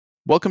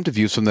Welcome to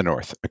Views from the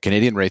North, a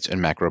Canadian rates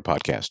and macro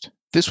podcast.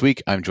 This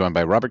week, I'm joined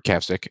by Robert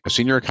Kavsic, a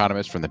senior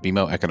economist from the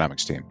BMO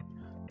economics team.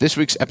 This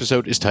week's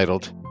episode is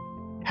titled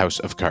House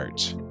of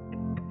Cards.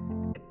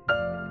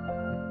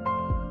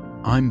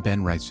 I'm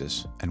Ben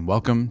Reitzes, and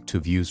welcome to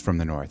Views from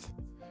the North.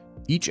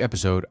 Each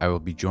episode, I will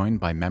be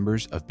joined by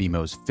members of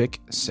BMO's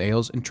FIC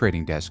sales and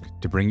trading desk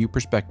to bring you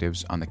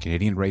perspectives on the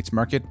Canadian rates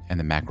market and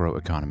the macro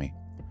economy.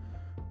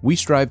 We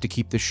strive to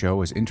keep this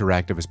show as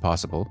interactive as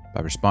possible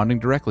by responding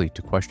directly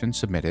to questions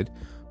submitted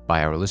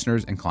by our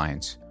listeners and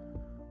clients.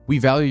 We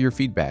value your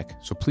feedback,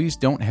 so please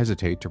don't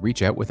hesitate to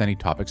reach out with any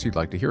topics you'd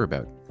like to hear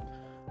about.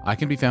 I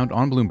can be found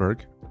on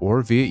Bloomberg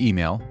or via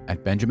email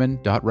at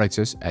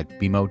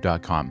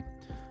benjamin.reitzes@bmo.com.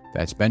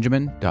 That's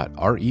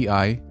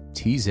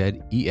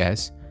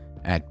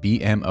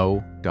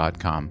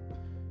benjamin.reitzes@bmo.com.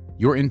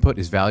 Your input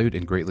is valued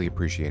and greatly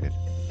appreciated.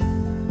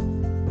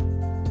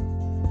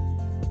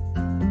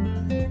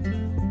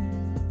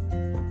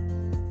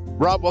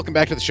 Rob, welcome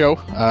back to the show.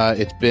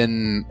 It's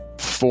been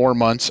 4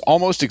 months,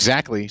 almost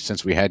exactly,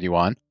 since we had you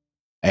on,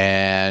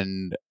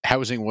 and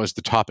housing was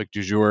the topic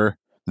du jour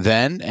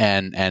then,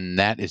 and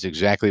that is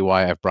exactly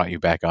why I've brought you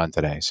back on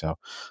today. So,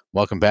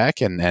 welcome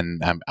back, and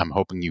I'm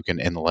hoping you can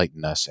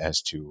enlighten us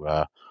as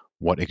to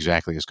what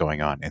exactly is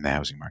going on in the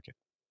housing market.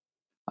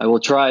 I will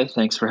try.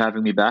 Thanks for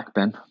having me back,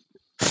 Ben.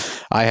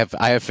 I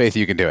have faith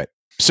you can do it.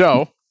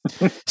 So,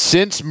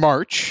 since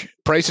March,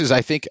 prices,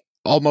 I think,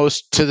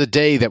 almost to the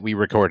day that we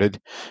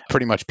recorded,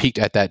 pretty much peaked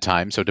at that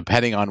time. So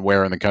depending on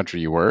where in the country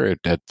you were,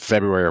 at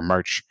February or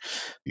March,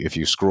 if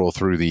you scroll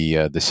through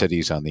the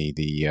cities on the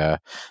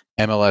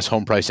MLS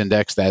Home Price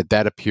Index,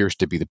 that appears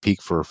to be the peak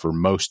for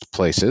most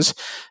places.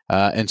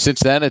 And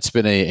since then, it's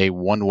been a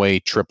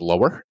one-way trip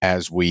lower,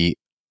 as we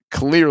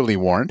clearly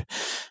warned,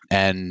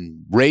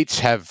 and rates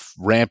have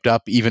ramped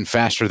up even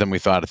faster than we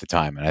thought at the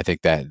time. And I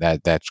think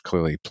that's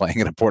clearly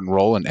playing an important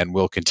role and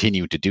will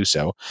continue to do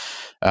so.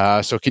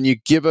 So can you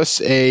give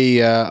us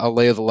a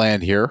lay of the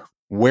land here?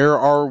 Where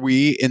are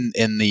we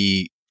in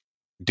the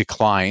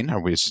decline?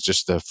 Is it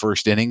just the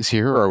first innings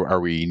here, or are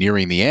we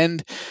nearing the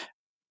end?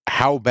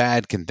 How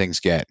bad can things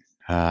get?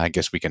 I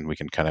guess we can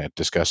kind of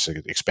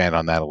expand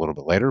on that a little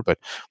bit later. But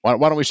why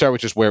don't we start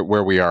with just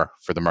where we are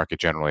for the market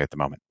generally at the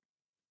moment?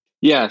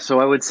 Yeah, so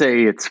I would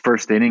say it's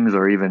first innings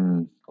or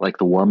even like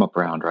the warm-up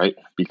round, right?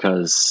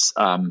 Because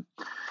so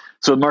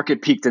the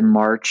market peaked in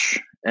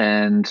March,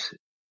 and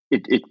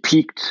it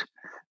peaked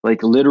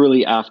like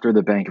literally after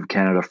the Bank of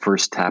Canada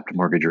first tapped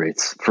mortgage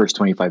rates. First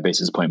 25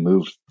 basis point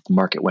move, the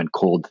market went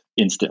cold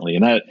instantly.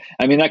 And that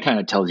kind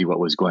of tells you what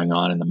was going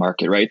on in the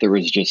market, right? There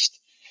was just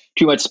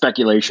too much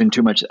speculation,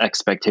 too much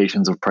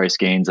expectations of price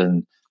gains,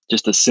 and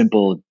just a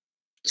simple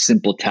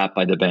tap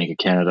by the Bank of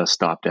Canada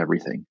stopped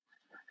everything.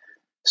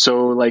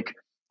 So like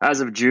as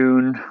of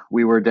June,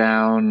 we were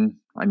down,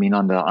 on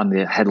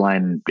the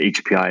headline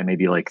HPI,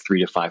 maybe like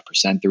 3 to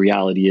 5%. The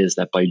reality is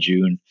that by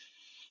June,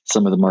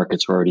 some of the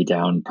markets were already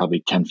down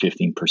probably 10,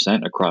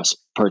 15% across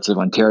parts of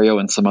Ontario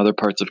and some other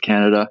parts of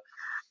Canada.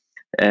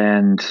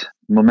 And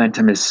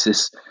momentum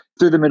is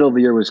through the middle of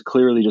the year was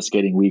clearly just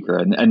getting weaker.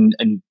 And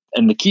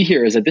the key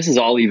here is that this is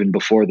all even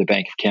before the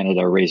Bank of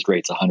Canada raised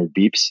rates 100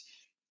 beeps.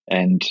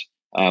 And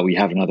we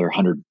have another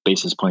 100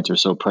 basis points or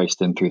so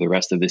priced in through the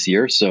rest of this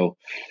year. So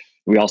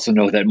we also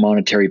know that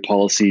monetary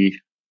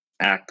policy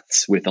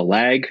acts with a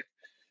lag,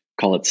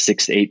 call it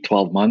 6, 8,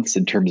 12 months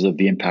in terms of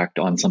the impact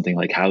on something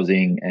like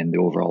housing and the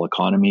overall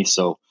economy.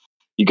 So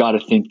you got to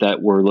think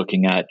that we're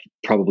looking at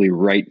probably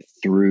right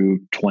through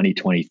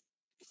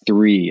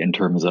 2023 in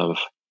terms of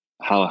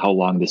how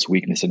long this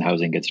weakness in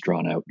housing gets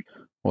drawn out.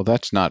 Well,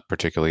 that's not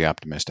particularly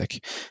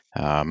optimistic.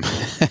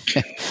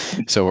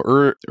 So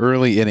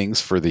early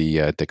innings for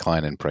the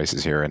decline in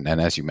prices here, and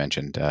as you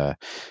mentioned,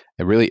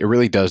 it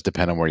really does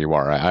depend on where you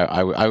are.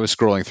 I was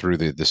scrolling through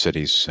the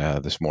cities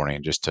this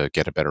morning just to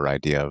get a better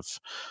idea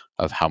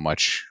of how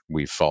much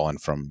we've fallen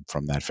from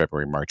that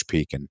February March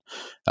peak, and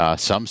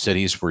some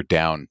cities were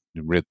down.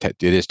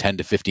 It is 10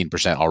 to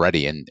 15%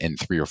 already in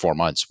 3 or 4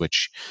 months,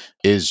 which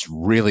is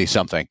really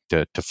something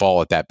to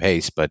fall at that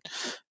pace. But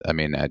I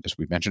mean, as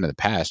we've mentioned in the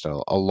past,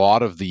 a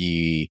lot of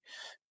the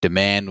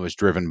demand was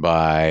driven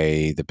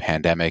by the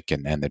pandemic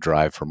and the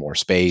drive for more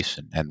space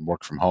and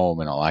work from home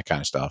and all that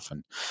kind of stuff.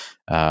 And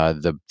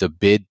the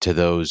bid to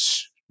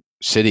those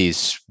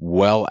cities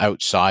well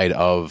outside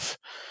of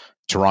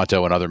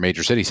Toronto and other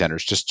major city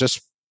centers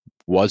just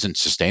wasn't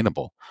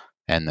sustainable.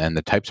 And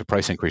the types of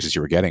price increases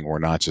you were getting were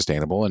not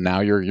sustainable. And now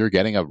you're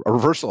getting a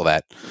reversal of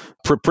that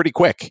pretty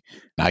quick.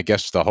 And I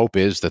guess the hope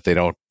is that they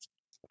don't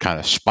kind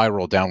of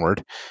spiral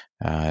downward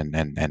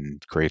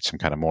and create some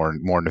kind of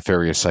more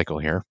nefarious cycle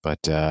here.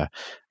 But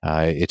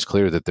it's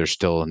clear that there's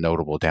still a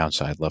notable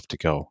downside left to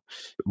go.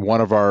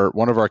 One of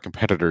our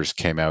competitors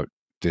came out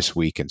this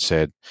week and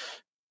said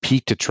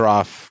peak to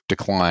trough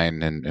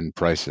decline in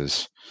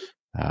prices.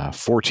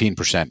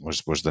 14%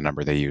 was the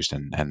number they used,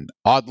 and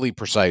oddly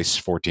precise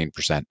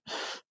 14%.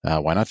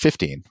 Why not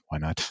 15? Why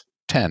not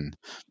 10?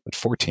 But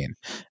 14.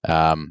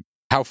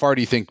 How far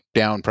do you think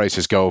down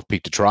prices go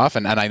peak to trough?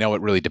 And I know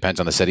it really depends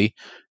on the city,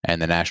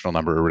 and the national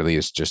number really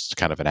is just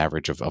kind of an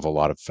average of a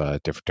lot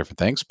of different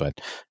things.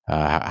 But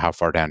how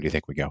far down do you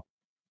think we go?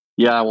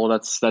 Yeah, well,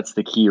 that's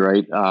the key,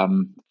 right?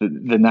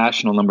 The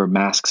national number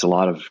masks a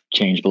lot of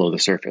change below the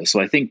surface.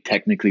 So I think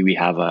technically we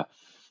have a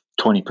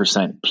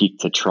 20% peak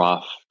to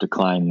trough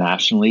decline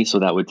nationally. So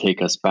that would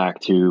take us back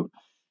to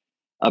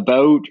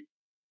about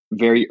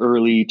very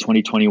early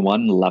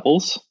 2021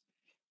 levels,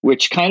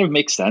 which kind of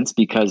makes sense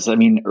because, I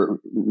mean,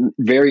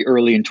 very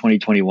early in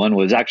 2021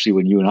 was actually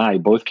when you and I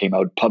both came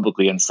out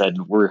publicly and said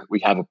we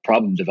have a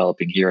problem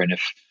developing here, and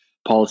if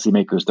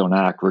policymakers don't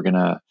act, we're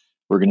gonna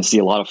see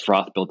a lot of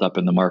froth built up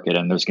in the market,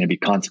 and there's going to be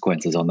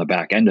consequences on the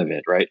back end of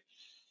it, right?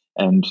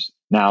 And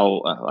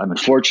now,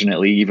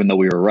 unfortunately, even though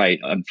we were right,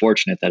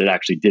 unfortunate that it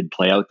actually did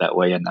play out that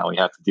way, and now we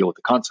have to deal with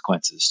the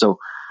consequences. So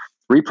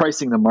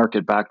repricing the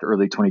market back to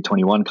early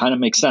 2021 kind of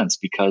makes sense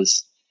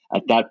because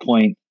at that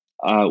point,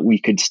 we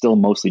could still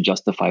mostly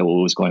justify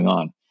what was going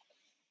on.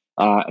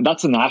 And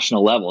that's a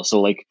national level. So,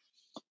 like,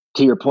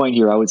 to your point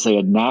here, I would say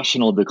a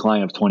national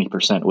decline of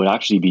 20% would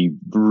actually be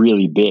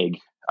really big,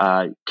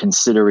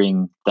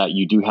 considering that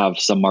you do have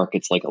some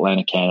markets like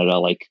Atlantic Canada,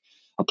 like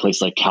a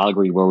place like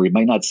Calgary, where we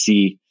might not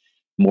see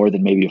more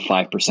than maybe a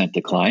 5%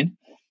 decline.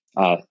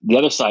 The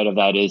other side of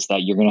that is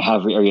that you're going to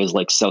have areas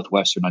like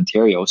southwestern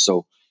Ontario,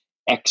 so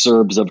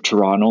exurbs of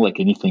Toronto, like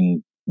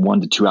anything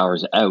 1 to 2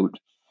 hours out,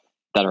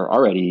 that are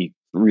already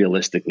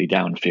realistically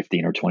down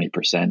 15 or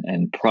 20%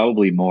 and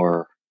probably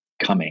more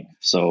coming.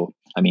 So,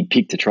 I mean,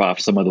 peak to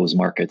trough, some of those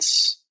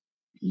markets,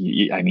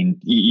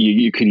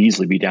 you could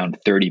easily be down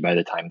 30 by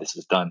the time this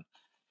is done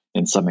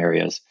in some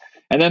areas.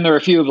 And then there are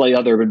a few of like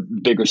other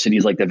bigger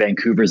cities like the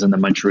Vancouvers and the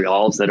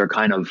Montreals that are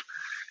kind of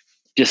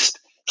just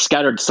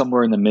scattered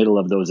somewhere in the middle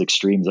of those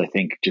extremes, I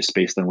think, just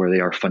based on where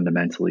they are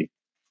fundamentally.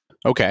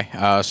 Okay,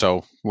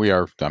 so we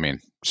are, I mean,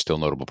 still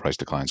notable price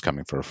declines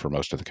coming for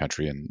most of the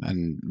country,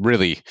 and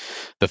really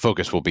the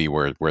focus will be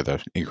where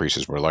the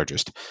increases were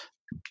largest.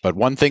 But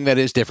one thing that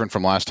is different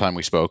from last time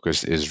we spoke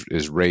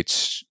is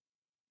rates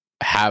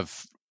have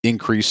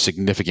increased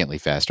significantly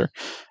faster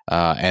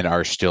and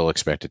are still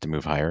expected to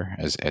move higher,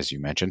 as you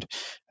mentioned.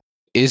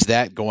 Is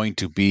that going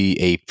to be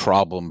a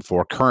problem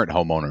for current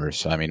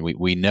homeowners? I mean,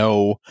 we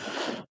know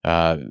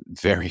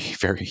very,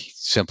 very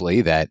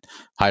simply that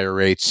higher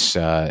rates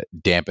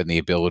dampen the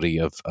ability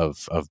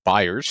of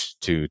buyers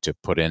to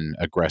put in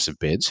aggressive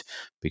bids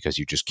because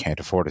you just can't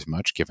afford as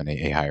much given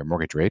a higher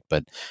mortgage rate.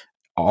 But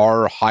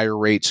are higher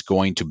rates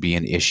going to be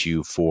an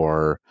issue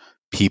for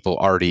people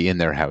already in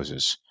their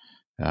houses?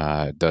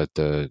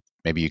 The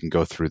maybe you can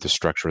go through the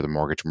structure of the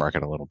mortgage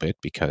market a little bit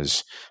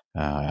because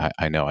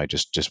I know I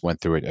just went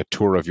through a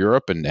tour of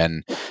Europe and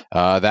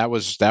that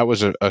was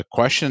a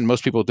question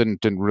most people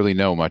didn't really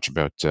know much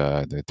about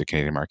the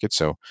Canadian market.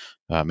 So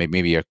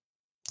maybe a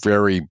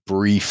very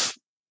brief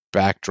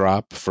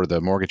backdrop for the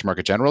mortgage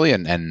market generally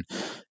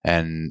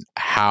and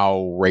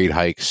how rate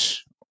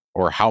hikes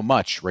or how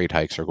much rate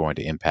hikes are going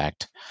to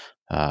impact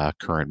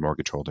current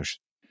mortgage holders.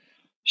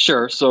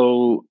 Sure.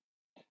 So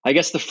I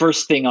guess the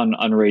first thing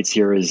on rates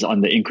here is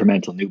on the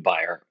incremental new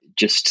buyer,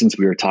 just since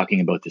we were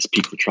talking about this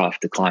peak to trough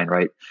decline,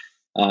 right?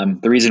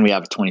 The reason we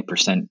have a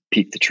 20%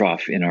 peak to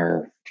trough in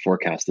our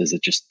forecast is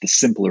it just the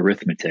simple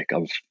arithmetic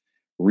of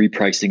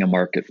repricing a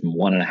market from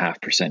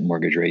 1.5%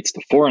 mortgage rates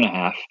to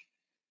 4.5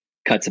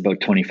 cuts about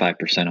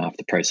 25% off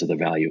the price of the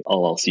value,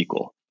 all else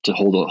equal, to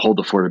hold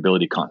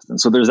affordability constant.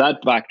 So there's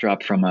that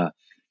backdrop from a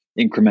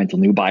incremental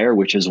new buyer,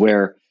 which is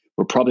where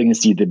we're probably going to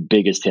see the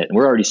biggest hit. And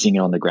we're already seeing it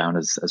on the ground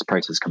as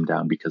prices come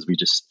down because we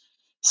just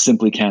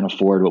simply can't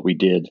afford what we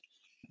did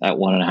at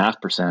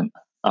 1.5%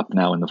 up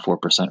now in the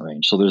 4%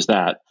 range. So there's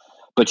that.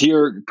 But to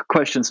your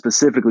question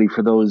specifically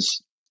for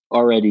those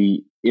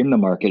already in the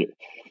market,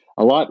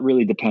 a lot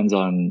really depends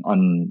on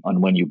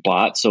when you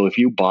bought. So if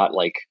you bought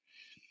like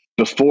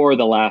before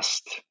the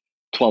last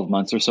 12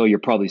 months or so, you're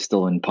probably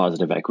still in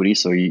positive equity.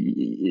 So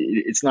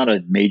it's not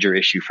a major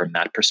issue from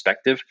that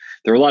perspective.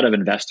 There are a lot of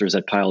investors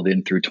that piled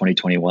in through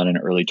 2021 and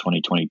early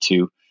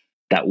 2022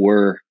 that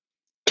were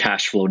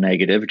cash flow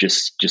negative,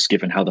 just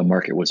given how the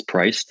market was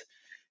priced,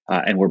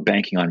 and we're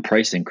banking on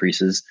price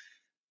increases.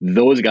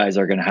 Those guys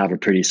are going to have a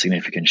pretty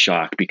significant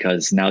shock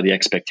because now the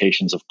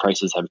expectations of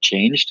prices have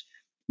changed.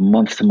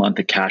 Month to month,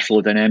 the cash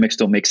flow dynamics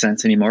don't make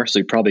sense anymore. So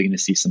you're probably going to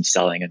see some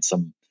selling and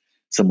some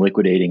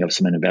liquidating of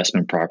some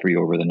investment property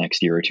over the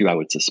next year or two, I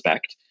would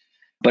suspect.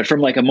 But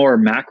from like a more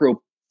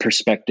macro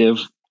perspective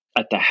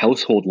at the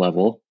household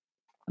level,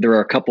 there are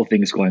a couple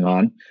things going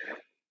on.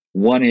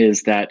 One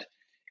is that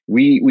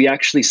we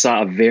actually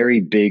saw a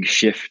very big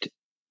shift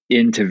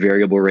into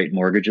variable rate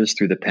mortgages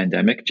through the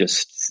pandemic,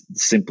 just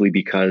simply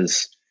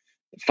because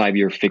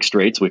 5-year fixed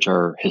rates, which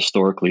are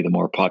historically the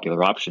more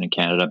popular option in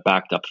Canada,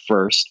 backed up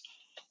first.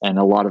 And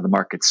a lot of the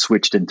markets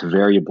switched into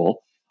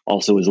variable.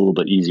 Also is a little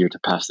bit easier to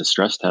pass the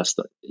stress test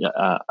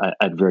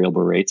at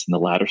variable rates in the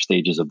latter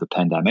stages of the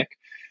pandemic.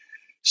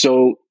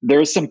 So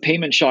there's some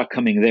payment shock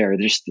coming there.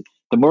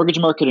 The mortgage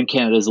market in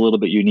Canada is a little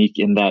bit unique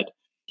in that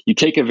you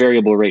take a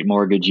variable rate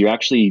mortgage, you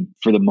actually,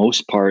 for the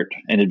most part,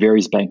 and it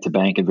varies bank to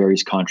bank, it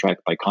varies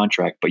contract by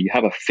contract, but you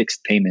have a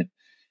fixed payment.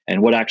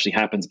 And what actually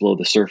happens below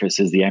the surface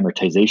is the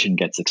amortization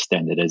gets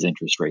extended as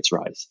interest rates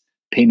rise.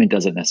 Payment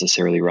doesn't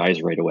necessarily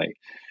rise right away.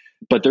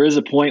 But there is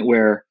a point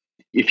where,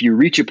 if you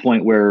reach a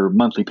point where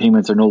monthly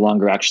payments are no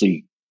longer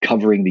actually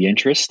covering the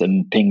interest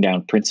and paying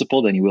down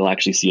principal, then you will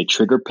actually see a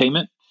trigger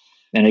payment.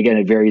 And again,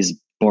 it varies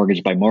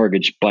mortgage by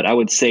mortgage. But I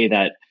would say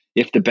that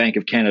if the Bank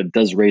of Canada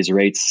does raise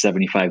rates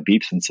 75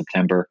 beeps in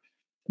September,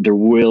 there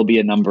will be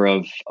a number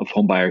of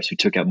home buyers who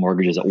took out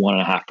mortgages at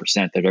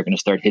 1.5% that are going to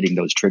start hitting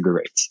those trigger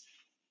rates.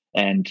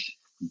 And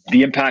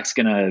the impact's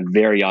going to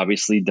vary,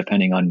 obviously,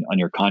 depending on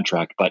your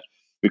contract, but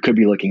we could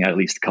be looking at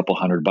least a couple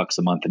 $100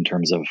 a month in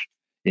terms of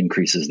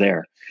increases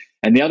there.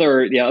 And the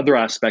other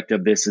aspect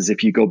of this is,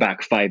 if you go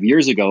back 5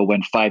 years ago,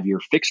 when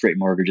 5-year fixed rate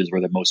mortgages were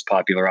the most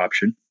popular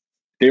option,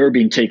 they were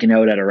being taken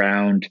out at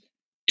around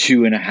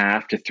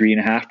 2.5 to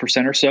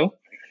 3.5% or so.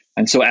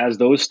 And so as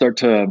those start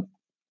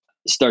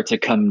to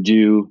come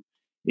due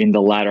in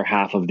the latter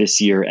half of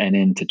this year and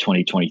into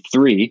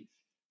 2023,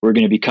 we're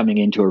going to be coming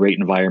into a rate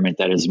environment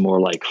that is more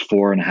like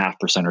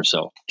 4.5% or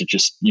so, to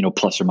just,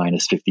 plus or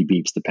minus 50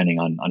 beeps, depending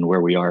on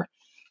where we are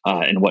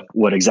and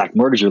what exact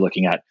mortgage you're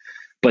looking at.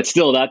 But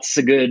still, that's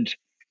a good,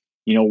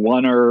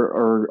 1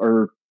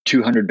 or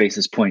 200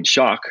 basis point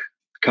shock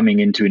coming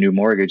into a new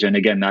mortgage. And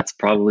again, that's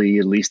probably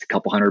at least a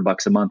couple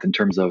 $100 a month in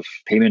terms of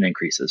payment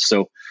increases.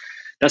 So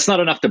that's not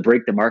enough to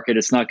break the market.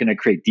 It's not going to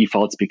create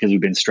defaults because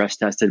we've been stress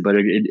tested, but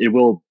it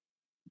will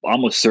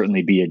almost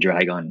certainly be a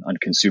drag on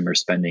consumer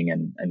spending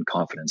and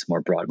confidence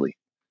more broadly.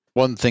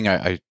 One thing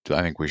I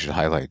think we should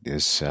highlight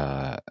is,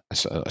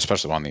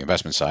 especially on the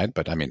investment side,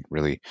 but I mean,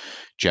 really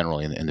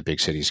generally in the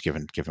big cities,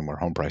 given where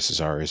home prices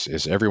are,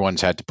 is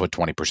everyone's had to put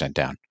 20%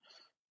 down.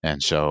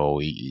 And so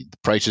the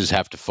prices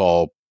have to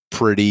fall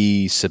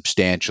pretty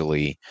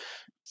substantially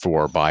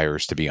for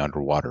buyers to be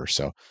underwater.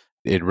 So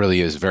it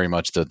really is very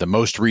much the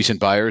most recent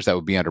buyers that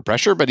would be under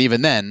pressure. But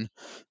even then,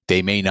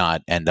 they may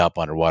not end up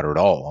underwater at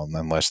all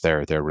unless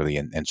they're really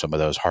in some of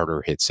those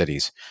harder hit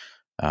cities.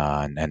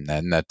 And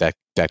then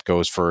that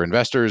goes for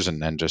investors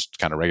and just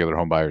kind of regular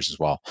home buyers as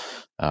well.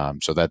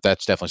 So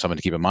that's definitely something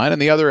to keep in mind.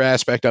 And the other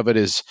aspect of it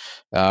is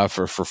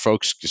for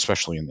folks,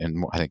 especially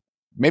in I think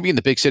maybe in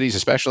the big cities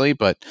especially,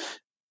 but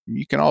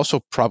you can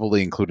also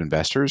probably include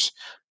investors.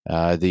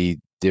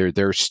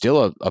 There's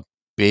still a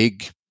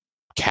big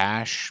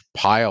cash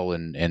pile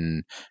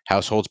in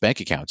households' bank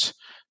accounts,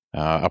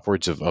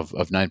 upwards of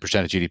 9% of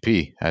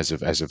GDP as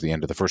of the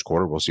end of the first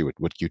quarter. We'll see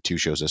what Q2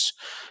 shows us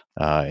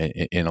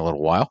in a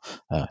little while,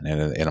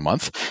 in a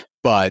month.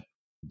 But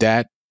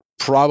that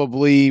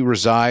probably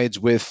resides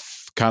with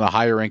kind of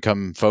higher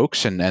income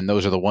folks, and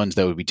those are the ones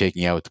that would be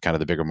taking out kind of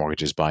the bigger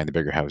mortgages, buying the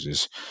bigger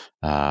houses,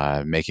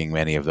 making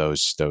many of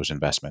those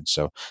investments.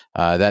 So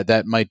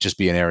that might just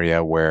be an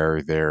area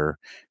where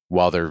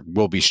while there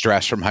will be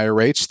stress from higher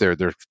rates,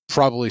 there's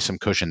probably some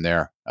cushion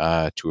there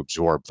to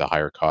absorb the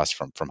higher costs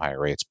from higher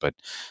rates. But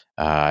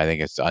I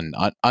think it's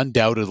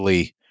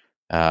undoubtedly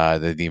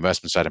the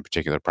investment side in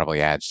particular probably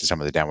adds to some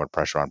of the downward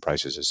pressure on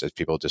prices as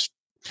people just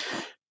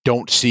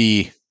don't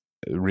see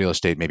real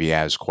estate maybe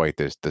as quite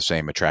the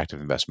same attractive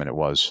investment it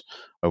was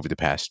over the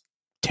past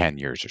 10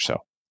 years or so.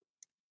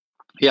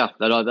 Yeah,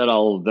 that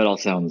all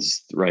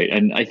sounds right.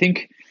 And I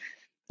think,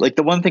 like,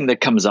 the one thing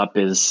that comes up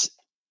is,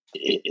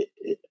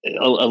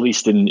 at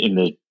least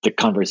in the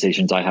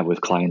conversations I have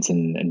with clients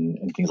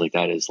and things like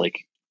that, is like,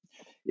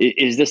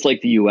 is this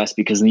like the US?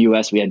 Because in the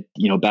US we had,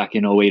 back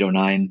in 08,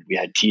 09, we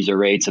had teaser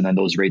rates, and then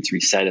those rates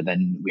reset, and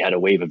then we had a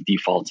wave of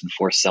defaults and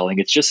forced selling.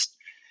 It's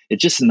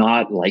just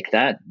not like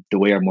that, the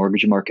way our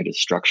mortgage market is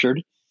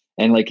structured.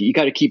 And like, you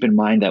got to keep in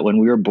mind that when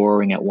we were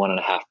borrowing at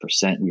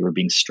 1.5%, we were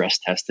being stress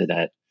tested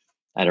at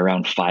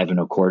around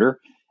 5.25%.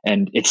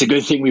 And it's a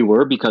good thing we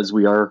were, because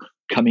we are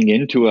coming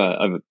into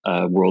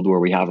a world where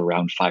we have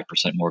around 5%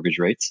 mortgage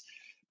rates.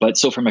 But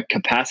so from a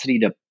capacity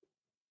to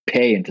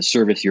pay and to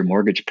service your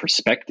mortgage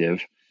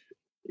perspective,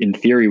 in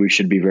theory, we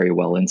should be very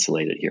well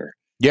insulated here.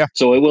 Yeah.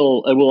 So it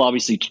will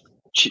obviously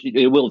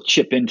it will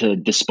chip into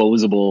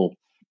disposable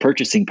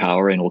purchasing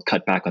power, and will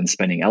cut back on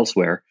spending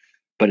elsewhere,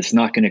 but it's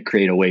not going to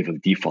create a wave of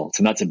defaults.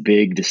 And that's a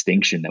big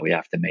distinction that we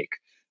have to make.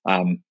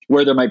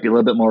 Where there might be a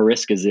little bit more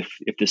risk is if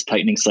this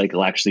tightening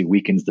cycle actually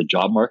weakens the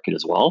job market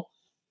as well.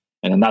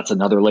 And then that's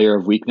another layer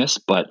of weakness.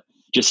 But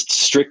just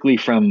strictly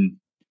from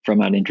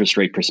an interest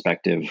rate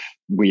perspective,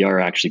 we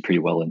are actually pretty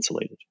well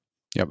insulated.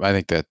 Yep, I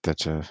think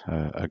that's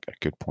a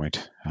good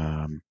point.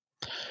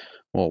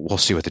 Well, we'll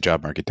see what the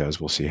job market does.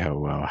 We'll see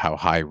how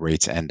high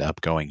rates end up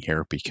going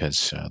here,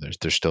 because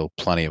there's still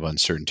plenty of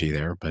uncertainty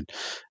there. But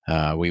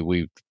I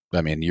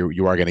mean,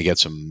 you are going to get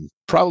some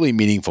probably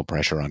meaningful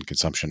pressure on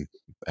consumption,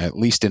 at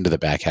least into the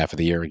back half of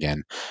the year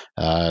again.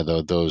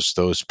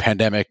 Those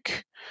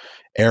pandemic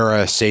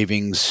era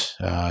savings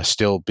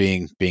still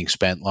being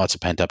spent, lots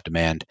of pent up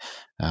demand.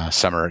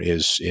 Summer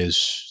this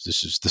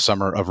is the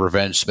summer of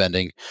revenge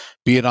spending,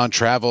 be it on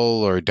travel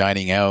or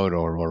dining out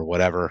or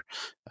whatever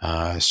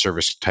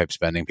service type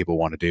spending people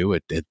want to do.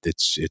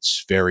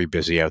 It's very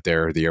busy out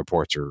there. The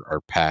airports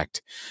are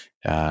packed.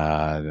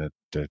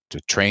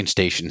 The train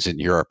stations in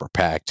Europe are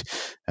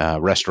packed.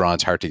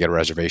 Restaurants hard to get a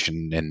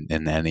reservation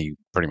in any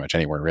pretty much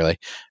anywhere really,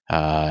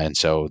 and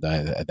so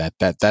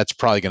that's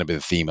probably going to be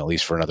the theme at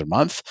least for another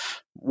month.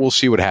 We'll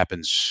see what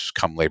happens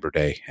come Labor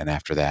Day and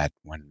after that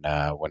when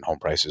home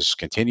prices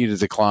continue to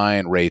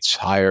decline, rates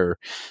higher,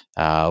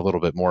 a little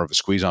bit more of a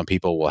squeeze on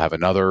people. We'll have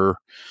another,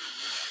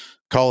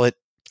 call it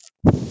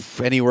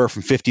anywhere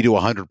from 50 to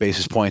 100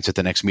 basis points at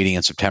the next meeting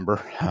in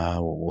September.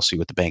 We'll see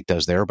what the bank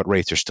does there, but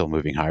rates are still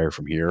moving higher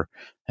from here,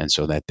 and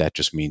so that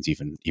just means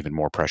even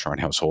more pressure on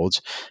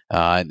households.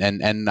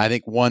 And I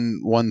think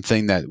one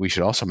thing that we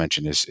should also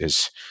mention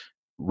is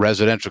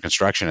residential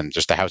construction and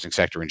just the housing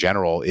sector in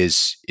general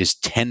is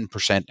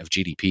 10% of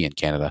GDP in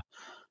Canada,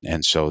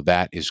 and so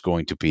that is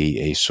going to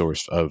be a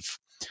source of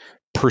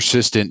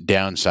persistent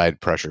downside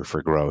pressure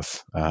for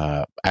growth,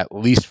 at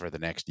least for the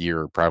next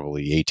year,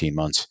 probably 18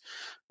 months.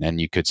 And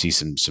you could see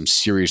some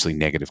seriously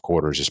negative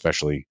quarters,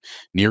 especially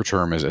near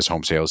term, as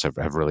home sales have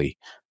really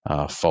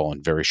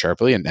fallen very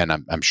sharply. And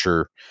I'm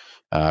sure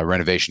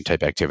renovation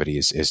type activity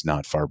is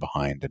not far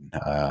behind.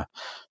 And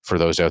for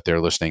those out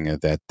there listening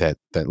that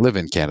live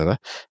in Canada,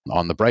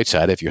 on the bright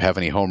side, if you have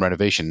any home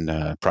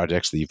renovation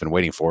projects that you've been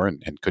waiting for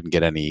and couldn't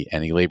get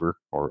any labor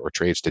or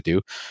trades to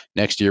do,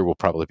 next year will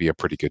probably be a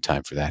pretty good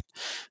time for that,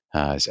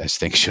 as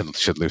things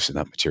should loosen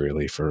up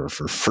materially for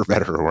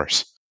better or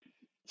worse.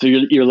 So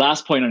your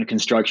last point on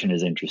construction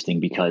is interesting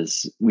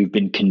because we've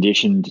been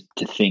conditioned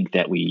to think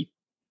that we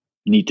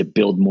need to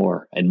build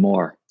more and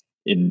more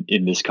in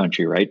this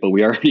country, right? But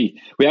we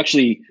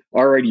actually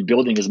are already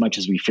building as much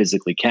as we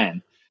physically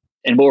can.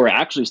 And what we're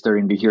actually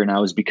starting to hear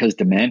now is because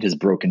demand has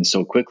broken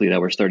so quickly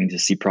that we're starting to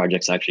see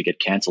projects actually get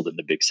canceled in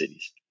the big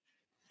cities.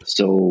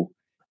 So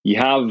you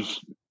have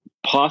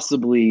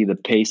possibly the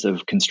pace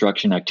of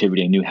construction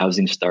activity and new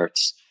housing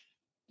starts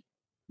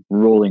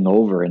rolling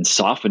over and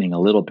softening a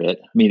little bit.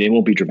 I mean, it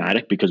won't be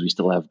dramatic because we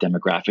still have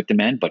demographic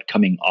demand, but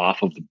coming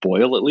off of the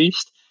boil at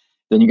least,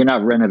 then you're going to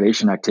have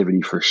renovation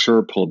activity for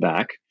sure pull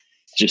back,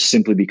 just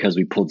simply because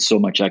we pulled so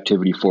much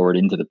activity forward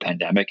into the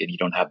pandemic and you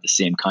don't have the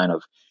same kind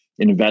of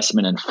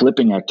investment and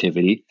flipping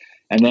activity.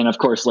 And then, of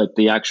course, like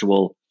the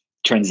actual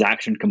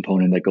transaction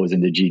component that goes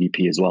into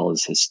GDP as well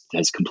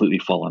has completely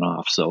fallen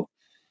off. So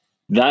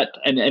that,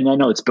 and I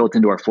know it's built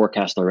into our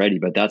forecast already,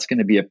 but that's going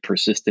to be a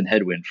persistent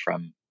headwind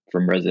from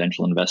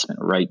residential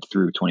investment right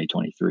through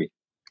 2023.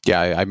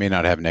 Yeah, I may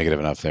not have negative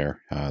enough there.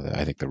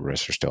 I think the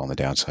risks are still on the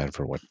downside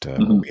for what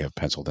we have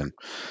penciled in.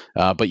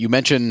 But you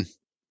mentioned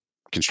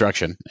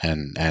construction,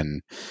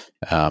 and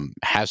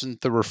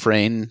hasn't the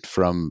refrain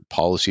from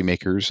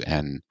policymakers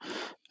and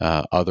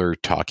other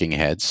talking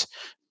heads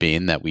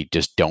been that we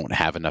just don't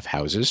have enough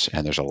houses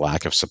and there's a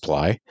lack of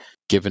supply?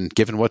 Given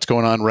what's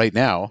going on right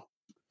now,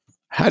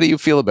 how do you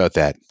feel about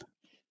that?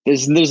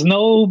 There's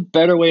no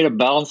better way to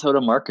balance out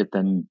a market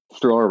than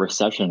throw a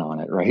recession on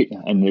it, right?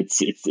 And it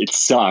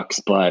sucks,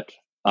 but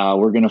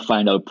we're going to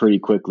find out pretty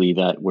quickly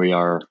that we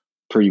are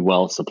pretty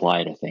well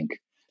supplied, I think.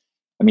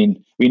 I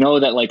mean, we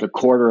know that like a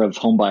quarter of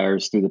home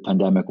buyers through the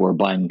pandemic were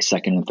buying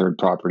second and third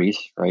properties,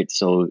 right?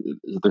 So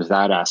there's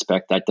that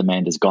aspect. That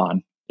demand is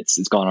gone. It's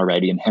gone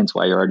already, and hence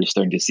why you're already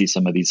starting to see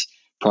some of these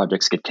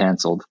projects get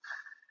canceled.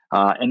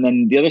 And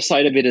then the other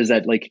side of it is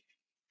that, like,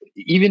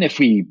 even if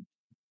we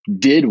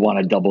did want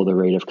to double the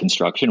rate of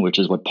construction, which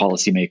is what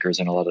policymakers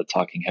and a lot of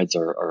talking heads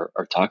are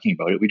talking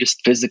about, we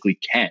just physically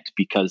can't,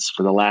 because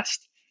for the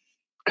last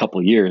couple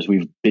of years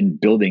we've been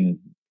building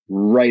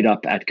right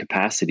up at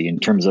capacity in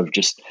terms of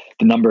just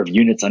the number of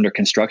units under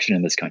construction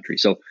in this country.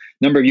 So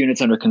number of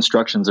units under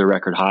construction is a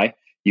record high.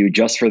 You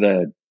adjust for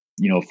the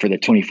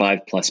 25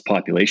 plus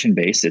population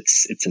base,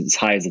 it's as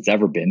high as it's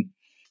ever been.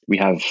 We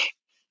have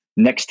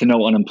next to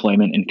no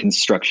unemployment in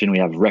construction. We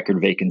have record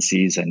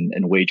vacancies and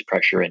wage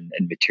pressure and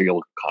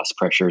material cost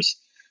pressures.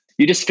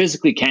 You just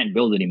physically can't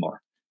build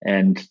anymore.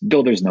 And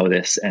builders know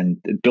this, and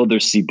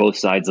builders see both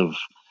sides of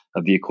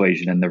the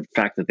equation. And the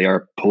fact that they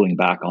are pulling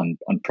back on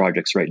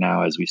projects right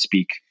now as we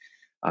speak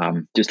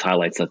just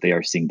highlights that they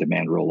are seeing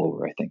demand roll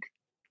over, I think.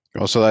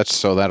 Well,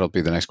 so that'll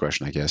be the next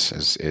question, I guess.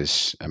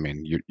 Is I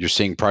mean, you're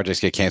seeing projects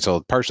get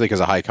canceled partially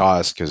because of high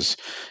cost, because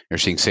you're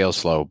seeing sales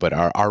slow. But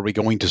are we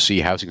going to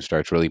see housing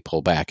starts really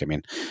pull back? I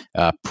mean,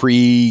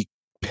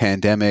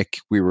 pre-pandemic,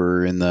 we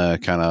were in the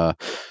kind of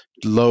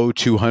low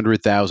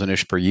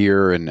 200,000-ish per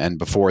year, and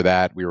before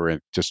that, we were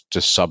just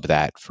sub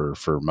that for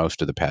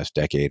most of the past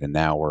decade, and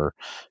now we're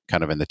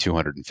kind of in the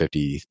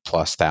 250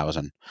 plus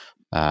thousand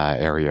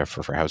area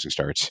for housing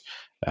starts.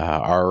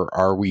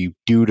 Are we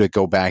due to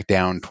go back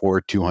down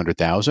toward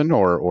 200,000,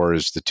 or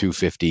is the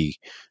 250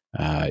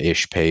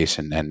 ish pace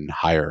and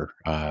higher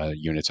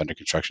units under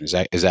construction,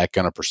 is that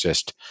going to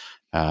persist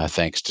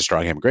thanks to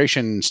strong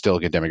immigration, still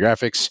good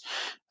demographics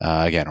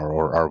again,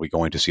 or are we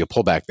going to see a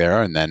pullback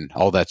there? And then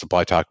all that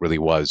supply talk really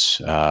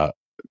was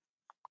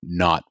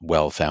not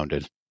well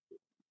founded.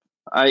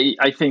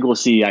 I think we'll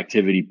see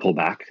activity pull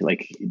back.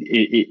 Like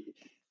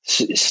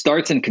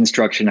starts and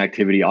construction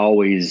activity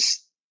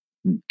always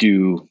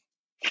do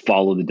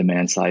follow the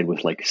demand side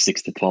with like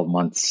 6 to 12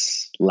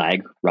 months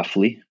lag,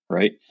 roughly,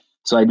 right?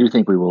 So I do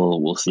think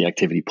we'll see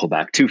activity pull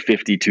back.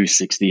 250,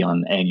 260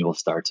 on annual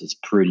starts is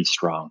pretty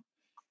strong.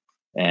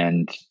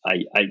 And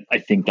I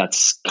think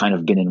that's kind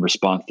of been in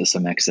response to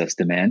some excess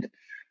demand.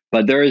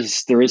 But there is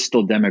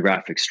still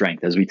demographic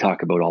strength, as we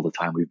talk about all the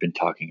time. We've been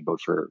talking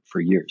about for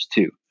years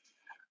too,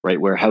 right?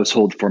 Where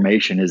household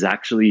formation is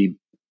actually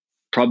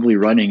probably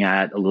running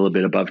at a little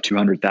bit above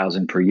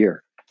 200,000 per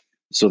year.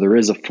 So there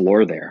is a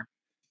floor there.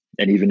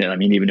 And even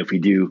if we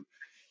do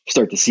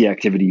start to see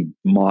activity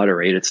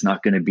moderate, it's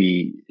not going to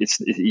be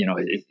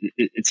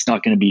it's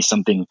not going to be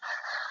something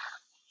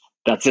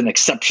that's an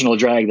exceptional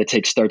drag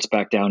that starts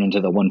back down into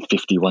the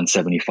 150,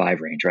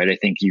 175 range, right? I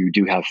think you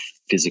do have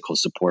physical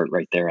support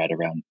right there at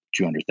around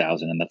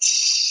 200,000, and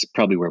that's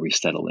probably where we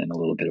settle in, a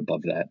little bit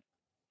above that.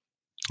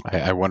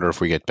 I wonder if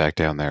we get back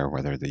down there,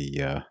 whether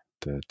the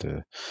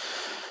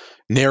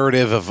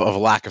narrative of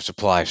lack of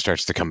supply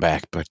starts to come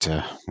back, but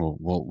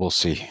we'll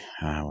see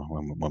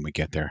when we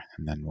get there,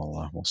 and then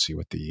we'll see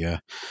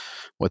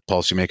what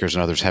policymakers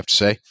and others have to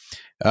say.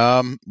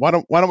 Why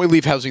don't we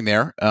leave housing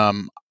there?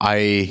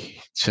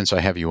 Since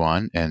I have you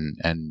on,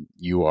 and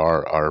you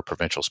are our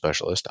provincial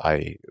specialist,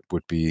 I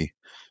would be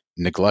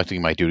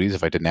neglecting my duties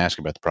if I didn't ask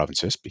about the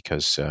provinces,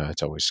 because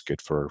it's always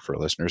good for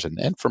listeners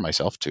and for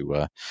myself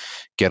to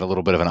get a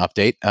little bit of an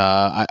update.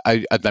 I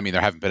mean,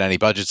 there haven't been any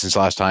budgets since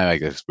last time. I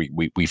guess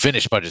we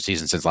finished budget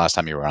season since last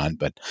time you were on,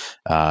 but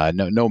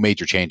no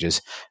major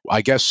changes.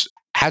 I guess,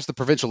 has the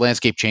provincial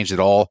landscape changed at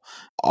all?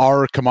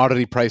 Are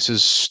commodity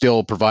prices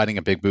still providing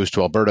a big boost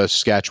to Alberta,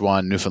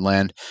 Saskatchewan,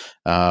 Newfoundland?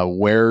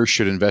 Where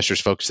should investors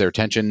focus their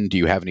attention? Do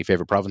you have any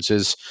favorite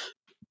provinces?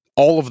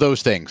 All of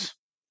those things.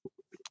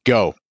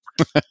 Go.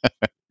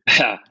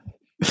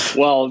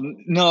 Well,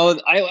 no,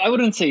 I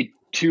wouldn't say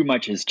too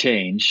much has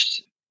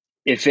changed.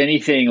 If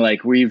anything,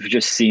 like, we've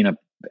just seen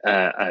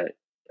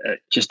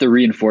just a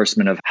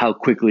reinforcement of how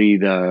quickly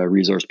the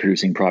resource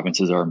producing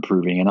provinces are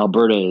improving, and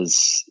Alberta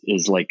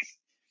is like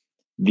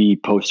the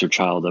poster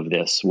child of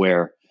this,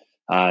 where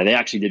they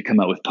actually did come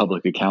out with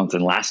public accounts,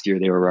 and last year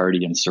they were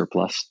already in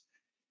surplus,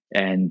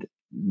 and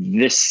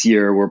this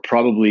year we're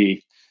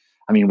probably,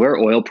 I mean, where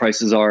oil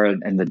prices are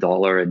and the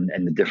dollar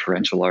and the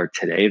differential are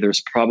today,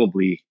 there's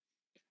probably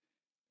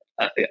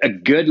a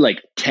good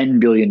like $10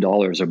 billion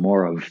or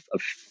more of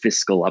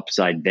fiscal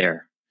upside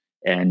there.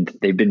 And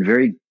they've been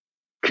very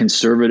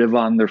conservative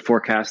on their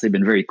forecast. They've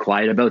been very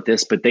quiet about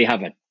this, but they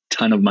have a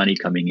ton of money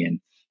coming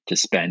in to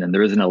spend. And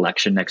there is an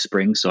election next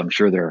spring, so I'm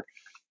sure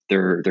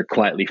they're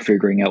quietly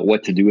figuring out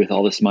what to do with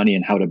all this money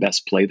and how to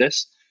best play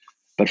this.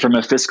 But from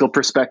a fiscal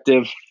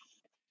perspective,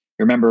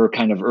 remember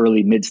kind of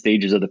early mid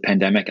stages of the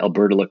pandemic,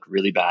 Alberta looked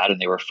really bad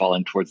and they were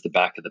falling towards the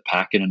back of the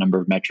pack in a number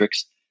of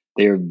metrics.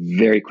 They are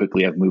very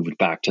quickly have moved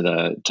back to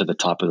the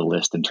top of the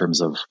list in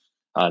terms of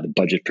the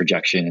budget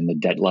projection and the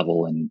debt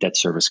level and debt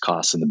service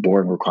costs and the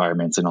borrowing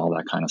requirements and all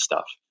that kind of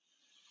stuff.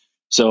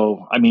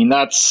 So, I mean,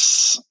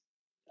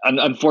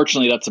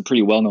 unfortunately, that's a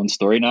pretty well-known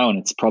story now, and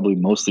it's probably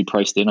mostly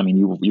priced in. I mean,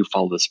 you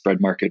follow the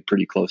spread market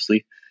pretty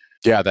closely.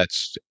 Yeah,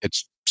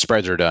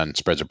 spreads are done.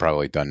 Spreads are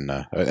probably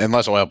done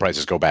unless oil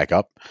prices go back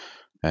up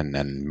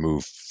and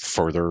move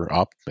further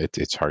up.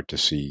 It's hard to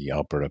see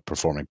Alberta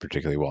performing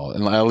particularly well,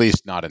 and at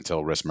least not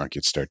until risk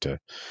markets start to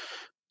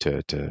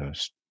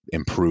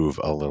improve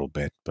a little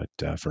bit.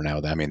 But for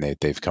now, I mean,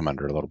 they've come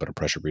under a little bit of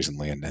pressure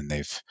recently, and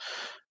they've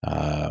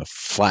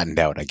flattened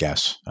out, I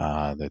guess.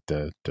 That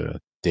the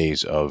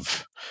days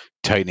of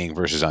tightening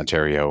versus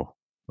Ontario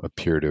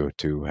appear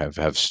to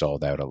have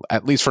stalled out,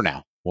 at least for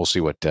now. We'll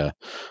see what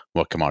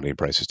commodity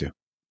prices do.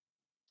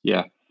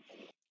 Yeah.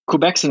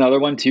 Quebec's another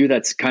one too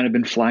that's kind of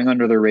been flying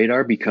under the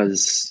radar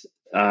because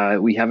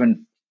we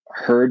haven't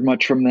heard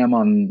much from them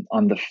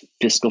on the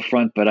fiscal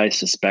front, but I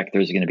suspect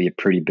there's going to be a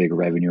pretty big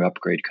revenue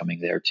upgrade coming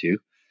there too.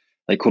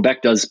 Like,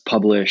 Quebec does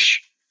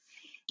publish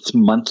its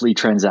monthly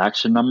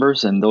transaction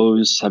numbers, and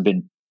those have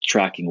been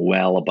tracking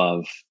well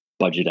above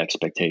budget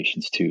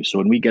expectations too. So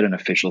when we get an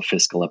official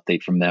fiscal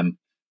update from them,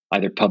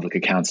 either public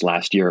accounts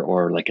last year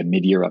or like a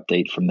mid-year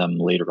update from them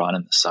later on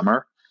in the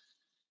summer,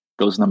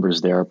 those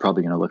numbers there are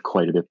probably going to look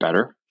quite a bit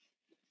better.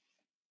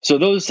 So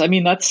those, I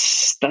mean,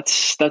 that's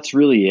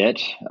really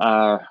it.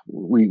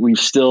 We've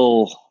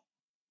still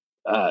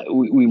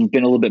we've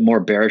been a little bit more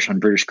bearish on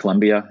British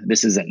Columbia.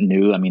 This isn't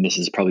new. I mean, this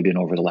has probably been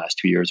over the last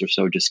 2 years or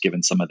so, just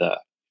given some of the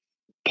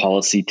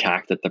policy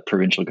tack that the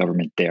provincial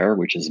government there,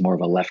 which is more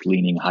of a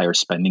left-leaning, higher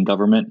spending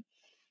government,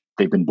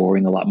 they've been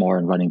borrowing a lot more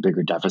and running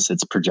bigger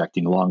deficits,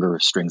 projecting longer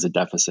strings of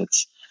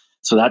deficits.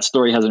 So that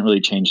story hasn't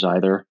really changed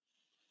either.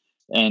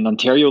 And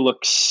Ontario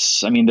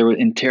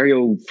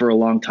Ontario for a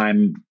long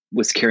time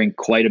was carrying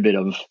quite a bit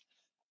of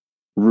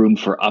room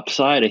for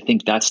upside. I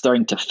think that's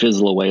starting to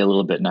fizzle away a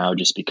little bit now,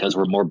 just because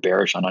we're more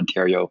bearish on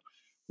Ontario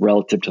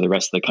relative to the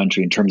rest of the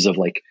country in terms of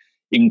like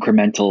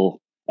incremental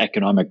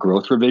economic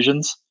growth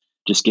revisions,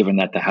 just given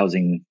that the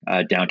housing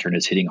downturn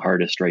is hitting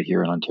hardest right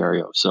here in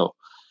Ontario. So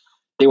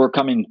they were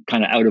coming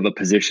kind of out of a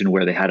position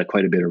where they had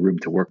quite a bit of room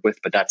to work with,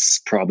 but that's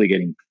probably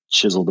getting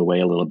chiseled away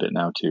a little bit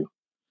now too.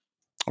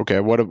 Okay,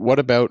 what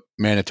about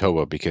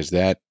Manitoba? Because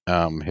that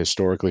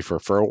historically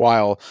for a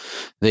while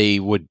they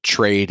would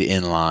trade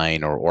in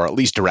line or at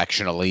least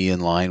directionally in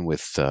line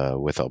with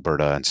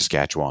Alberta and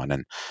Saskatchewan.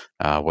 And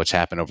what's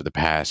happened over the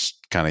past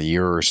kind of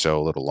year or so,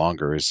 a little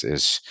longer,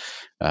 is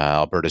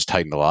Alberta's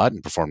tightened a lot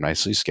and performed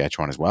nicely.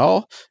 Saskatchewan as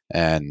well,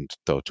 and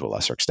though to a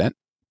lesser extent.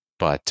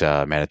 But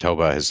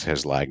Manitoba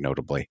has lagged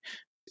notably.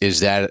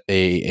 Is that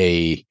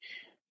a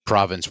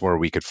province where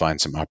we could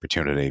find some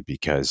opportunity,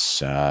 because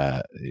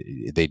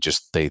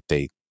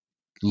they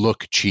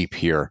look cheap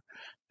here?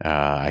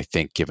 I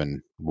think,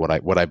 given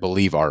what I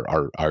believe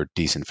are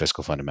decent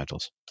fiscal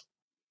fundamentals.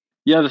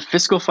 Yeah, the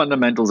fiscal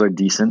fundamentals are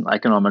decent.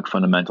 Economic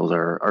fundamentals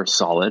are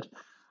solid.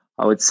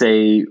 I would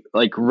say,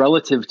 like,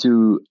 relative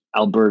to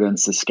Alberta and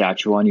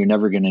Saskatchewan, you're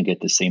never going to get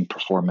the same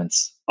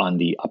performance on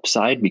the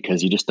upside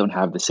because you just don't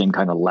have the same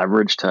kind of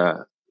leverage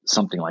to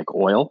something like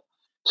oil.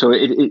 So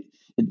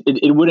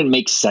it wouldn't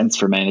make sense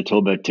for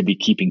Manitoba to be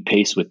keeping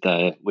pace with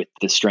the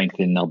strength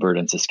in Alberta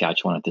and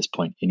Saskatchewan at this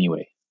point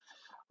anyway.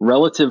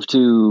 Relative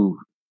to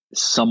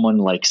someone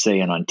like,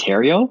 say, in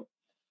Ontario,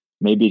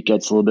 maybe it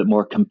gets a little bit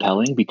more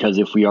compelling, because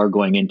if we are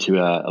going into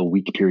a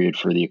weak period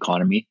for the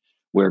economy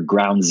where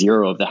ground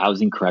zero of the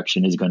housing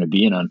correction is going to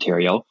be in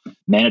Ontario,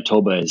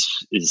 Manitoba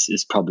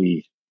is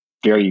probably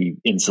very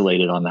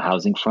insulated on the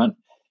housing front.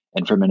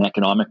 And from an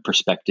economic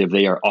perspective,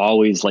 they are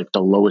always like the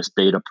lowest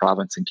beta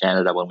province in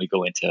Canada when we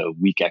go into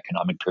weak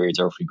economic periods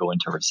or if we go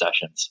into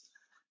recessions.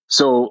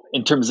 So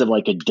in terms of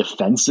like a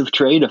defensive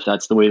trade, if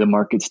that's the way the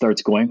market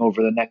starts going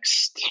over the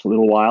next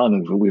little while,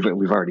 and we've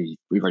already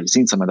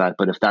seen some of that,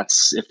 but if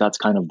that's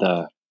kind of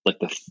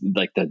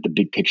the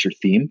big picture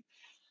theme,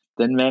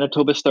 then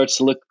Manitoba starts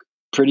to look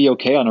pretty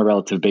okay on a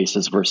relative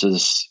basis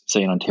versus,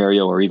 say, an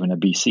Ontario or even a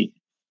BC.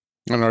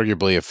 And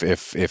arguably,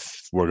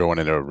 if we're going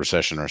into a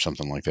recession or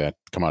something like that,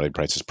 commodity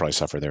prices probably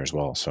suffer there as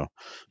well. So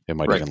it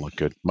might even look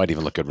good. Might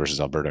even look good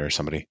versus Alberta or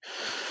somebody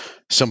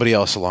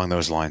else along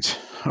those lines.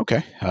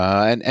 Okay.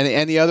 And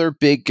any other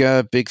big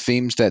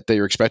themes that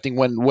you're expecting?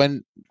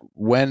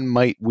 When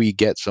might we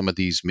get some of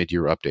these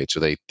mid-year updates? So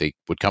they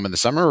would come in the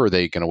summer, or are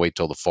they going to wait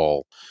till the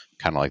fall,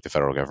 kind of like the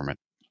federal government?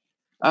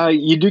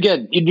 You do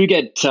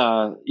get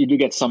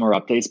summer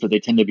updates, but they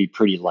tend to be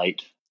pretty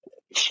light.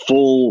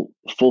 Full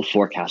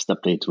forecast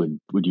updates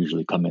would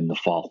usually come in the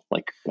fall,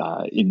 like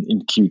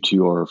in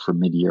Q2 or for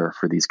mid-year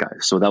for these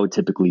guys. So that would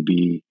typically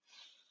be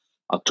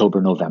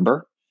October,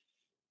 November.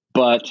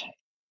 But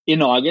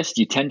in August,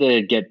 you tend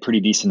to get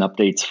pretty decent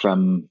updates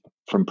from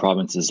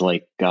provinces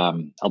like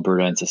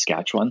Alberta and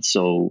Saskatchewan.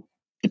 So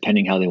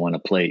depending how they want to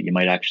play it, you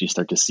might actually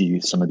start to see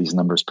some of these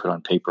numbers put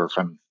on paper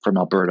from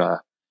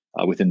Alberta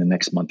within the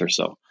next month or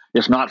so.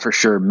 If not, for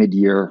sure,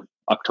 mid-year,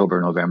 October,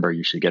 November,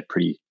 you should get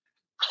pretty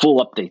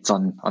full updates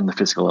on the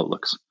fiscal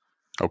outlooks.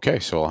 Okay,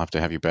 so I'll have to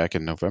have you back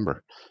in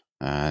November,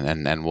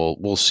 and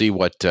we'll see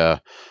what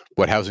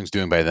housing's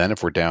doing by then.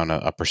 If we're down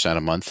 1% a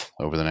month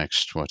over the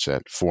next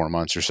 4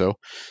 months or so,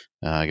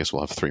 I guess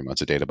we'll have 3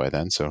 months of data by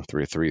then. So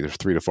 3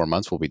 to 4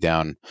 months, we'll be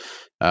down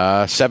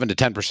 7 to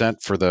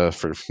 10%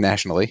 for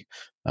nationally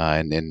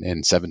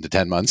in 7 to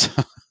 10 months,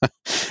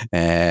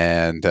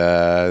 and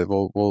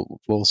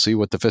we'll see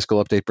what the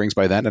fiscal update brings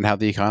by then and how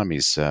the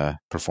economy's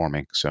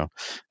performing. So,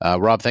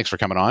 Rob, thanks for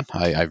coming on.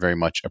 I very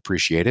much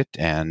appreciate it,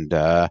 and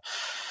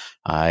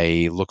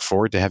I look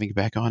forward to having you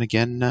back on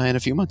again in a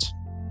few months.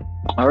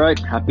 All right,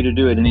 happy to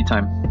do it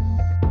anytime.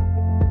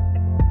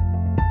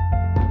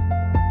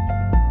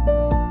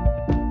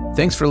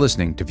 Thanks for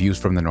listening to Views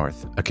from the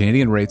North, a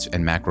Canadian rates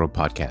and macro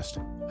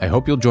podcast. I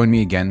hope you'll join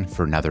me again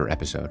for another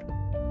episode.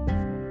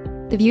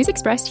 The views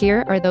expressed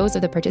here are those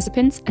of the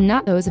participants and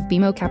not those of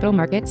BMO Capital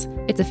Markets,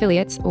 its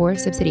affiliates, or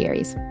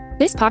subsidiaries.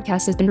 This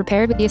podcast has been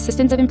prepared with the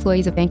assistance of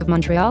employees of Bank of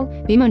Montreal,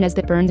 BMO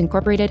Nesbitt Burns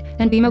Incorporated,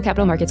 and BMO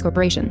Capital Markets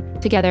Corporation,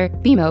 together,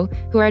 BMO,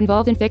 who are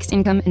involved in fixed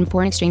income and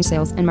foreign exchange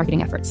sales and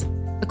marketing efforts.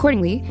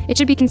 Accordingly, it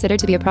should be considered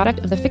to be a product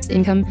of the fixed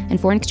income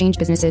and foreign exchange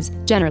businesses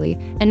generally,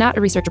 and not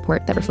a research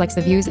report that reflects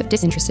the views of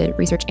disinterested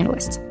research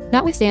analysts.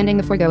 Notwithstanding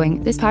the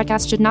foregoing, this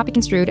podcast should not be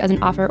construed as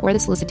an offer or the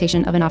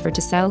solicitation of an offer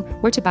to sell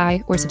or to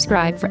buy or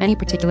subscribe for any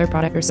particular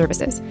product or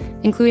services,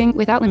 including,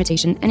 without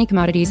limitation, any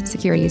commodities,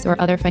 securities, or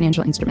other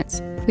financial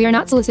instruments. We are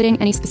not soliciting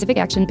any specific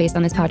action based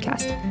on this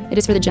podcast. It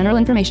is for the general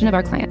information of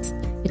our clients.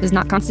 It does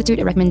not constitute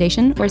a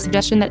recommendation or a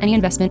suggestion that any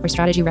investment or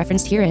strategy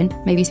referenced herein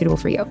may be suitable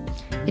for you.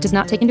 It does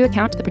not take into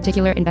account the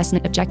particular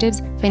investment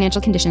objectives,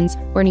 financial conditions,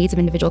 or needs of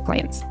individual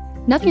clients.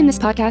 Nothing in this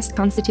podcast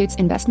constitutes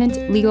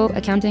investment, legal,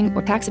 accounting,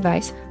 or tax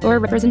advice, or a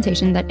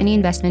representation that any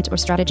investment or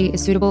strategy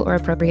is suitable or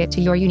appropriate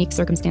to your unique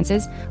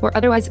circumstances, or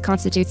otherwise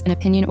constitutes an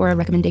opinion or a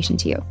recommendation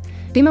to you.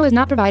 BMO is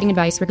not providing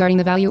advice regarding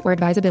the value or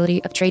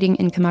advisability of trading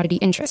in commodity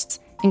interests.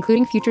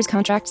 including futures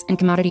contracts and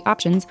commodity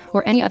options,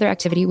 or any other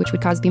activity which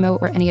would cause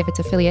BMO or any of its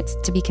affiliates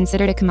to be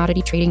considered a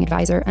commodity trading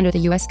advisor under the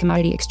U.S.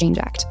 Commodity Exchange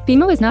Act.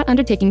 BMO is not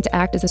undertaking to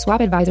act as a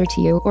swap advisor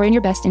to you or in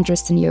your best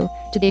interests, and you,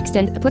 to the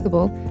extent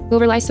applicable, will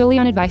rely solely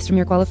on advice from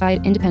your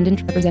qualified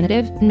independent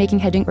representative in making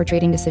hedging or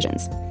trading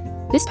decisions.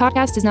 This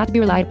podcast is not to be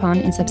relied upon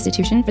in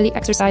substitution for the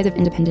exercise of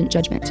independent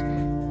judgment.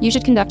 You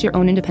should conduct your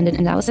own independent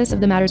analysis of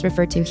the matters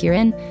referred to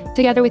herein,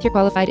 together with your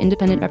qualified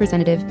independent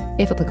representative,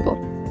 if applicable.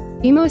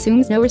 BMO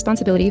assumes no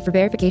responsibility for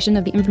verification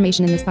of the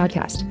information in this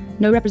podcast.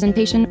 No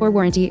representation or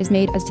warranty is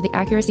made as to the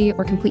accuracy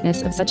or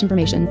completeness of such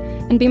information,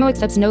 and BMO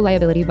accepts no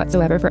liability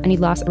whatsoever for any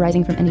loss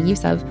arising from any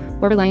use of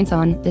or reliance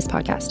on this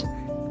podcast.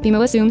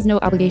 BMO assumes no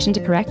obligation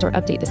to correct or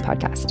update this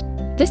podcast.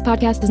 This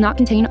podcast does not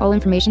contain all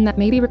information that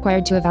may be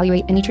required to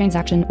evaluate any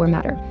transaction or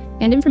matter,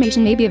 and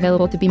information may be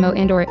available to BMO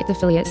and/or its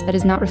affiliates that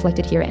is not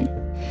reflected herein.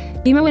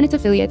 BMO and its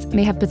affiliates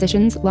may have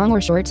positions, long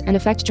or short, and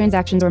affect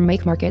transactions or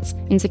make markets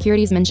in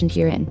securities mentioned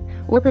herein,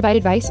 or provide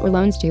advice or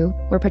loans to,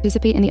 or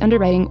participate in the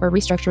underwriting or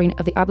restructuring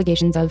of the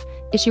obligations of,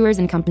 issuers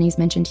and companies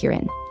mentioned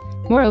herein.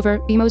 Moreover,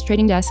 BMO's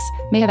trading desks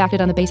may have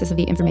acted on the basis of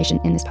the information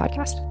in this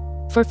podcast.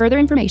 For further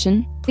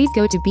information, please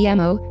go to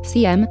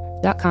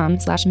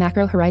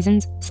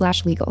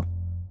bmocm.com/macrohorizons/legal.